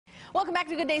Welcome back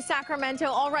to Good Day Sacramento.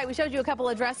 All right, we showed you a couple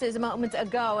of dresses moments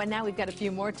ago, and now we've got a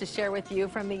few more to share with you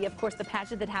from the, of course, the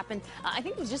pageant that happened, I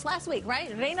think it was just last week,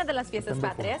 right? Reina de las Fiestas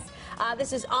Patrias.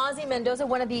 This is Ozzy Mendoza,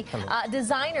 one of the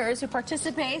designers who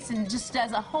participates and just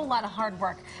does a whole lot of hard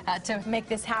work to make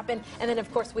this happen. And then, of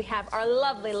course, we have our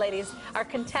lovely ladies, our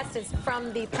contestants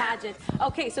from the pageant.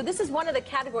 Okay, so this is one of the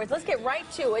categories. Let's get right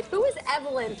to it. Who is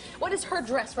Evelyn? What is her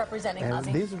dress representing,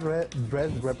 Ozzy? This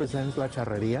dress represents la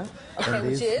charreria. Okay, and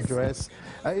this which is? Dress,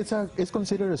 it's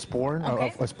considered a sport,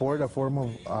 okay. a form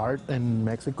of art in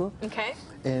Mexico. Okay.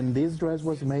 And this dress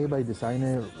was made by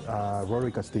designer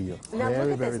Rory Castillo. Now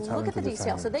very, look at this. Look at the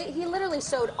detail. So he literally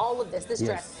sewed all of this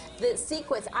dress. The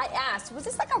sequence. I asked, was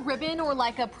this like a ribbon or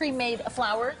like a pre-made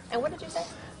flower? And what did you say?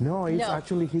 No, it's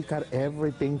actually he cut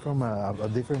everything from a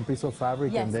different piece of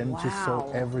fabric, and then she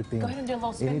sewed everything. Go ahead and do a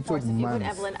little spin for us if you would,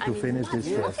 Evelyn. To finish this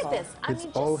dress. Look at this.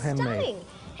 It's all handmade.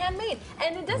 Handmade.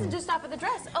 And it doesn't just stop at the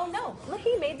dress. Oh no, look,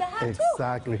 he made the hat too.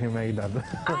 Exactly, he made that.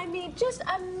 I mean, just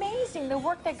amazing the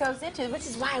work that goes into it, which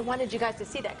is why I wanted you guys to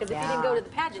see that, because if you didn't go to the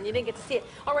pageant, you didn't get to see it.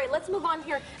 All right, let's move on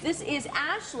here. This is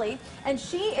Ashley, and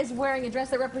she is wearing a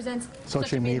dress that represents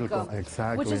Xochimilco,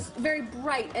 exactly. Which is very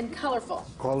bright and colorful.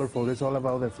 Colorful. It's all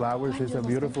about the flowers. It's a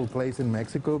beautiful place in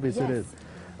Mexico, visited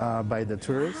by the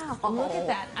tourists. Wow, look at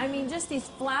that. I mean, just these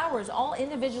flowers all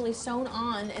individually sewn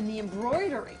on, and the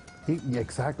embroidery.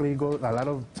 Exactly, go a lot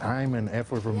of time and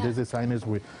effort from these designers,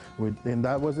 and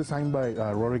that was designed by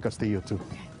Rory Castillo too.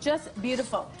 Just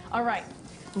beautiful. All right,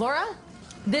 Laura,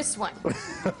 this one.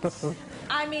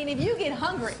 I mean, if you get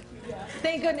hungry,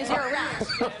 thank goodness you're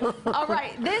around. All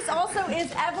right, this also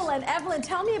is Evelyn. Evelyn,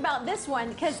 tell me about this one,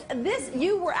 because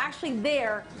you were actually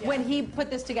there when he put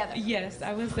this together. Yes,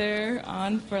 I was there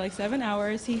for like 7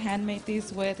 hours. He handmade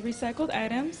these with recycled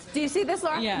items. Do you see this,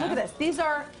 Laura? Yeah. Look at this. These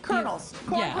are kernels,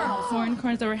 corn kernels. Corn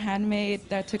kernels that were handmade.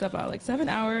 That took about like 7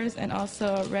 hours, and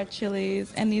also red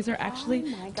chilies. And these are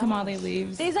actually tamale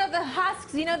leaves. These are the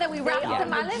husks, you know, that we wrap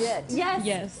tamales? Yes.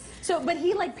 Yes. So, but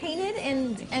he like painted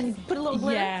and put a little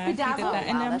glitter. Yeah, he did that.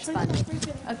 And that's fun.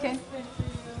 Okay.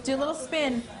 Do a little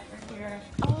spin.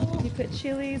 Oh, he put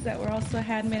chilies that were also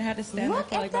handmade. I had to stand there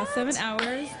for like about 7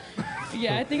 hours.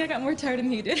 Yeah, I think I got more tired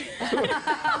than he did.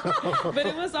 But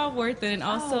it was all worth it. And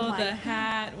also the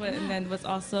hat was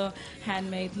also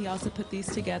handmade. He also put these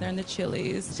together, and the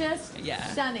chilies. Just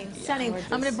stunning, stunning.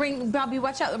 Gorgeous. I'm going to bring, Bobby,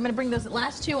 watch out. I'm going to bring those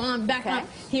last two on back up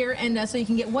here, and so you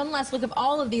can get one last look of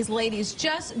all of these ladies.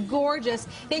 Just gorgeous.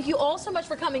 Thank you all so much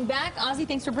for coming back. Ozzy,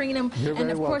 thanks for bringing them. You're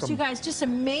very of course, welcome. you guys, just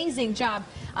amazing job.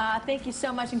 Thank you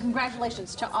so much, and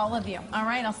congratulations to all of you. All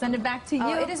right, I'll send it back to you.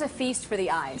 It is a feast for the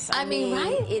eyes. I mean,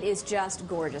 right? It is just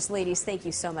gorgeous. Ladies, thank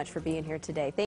you so much for being here today.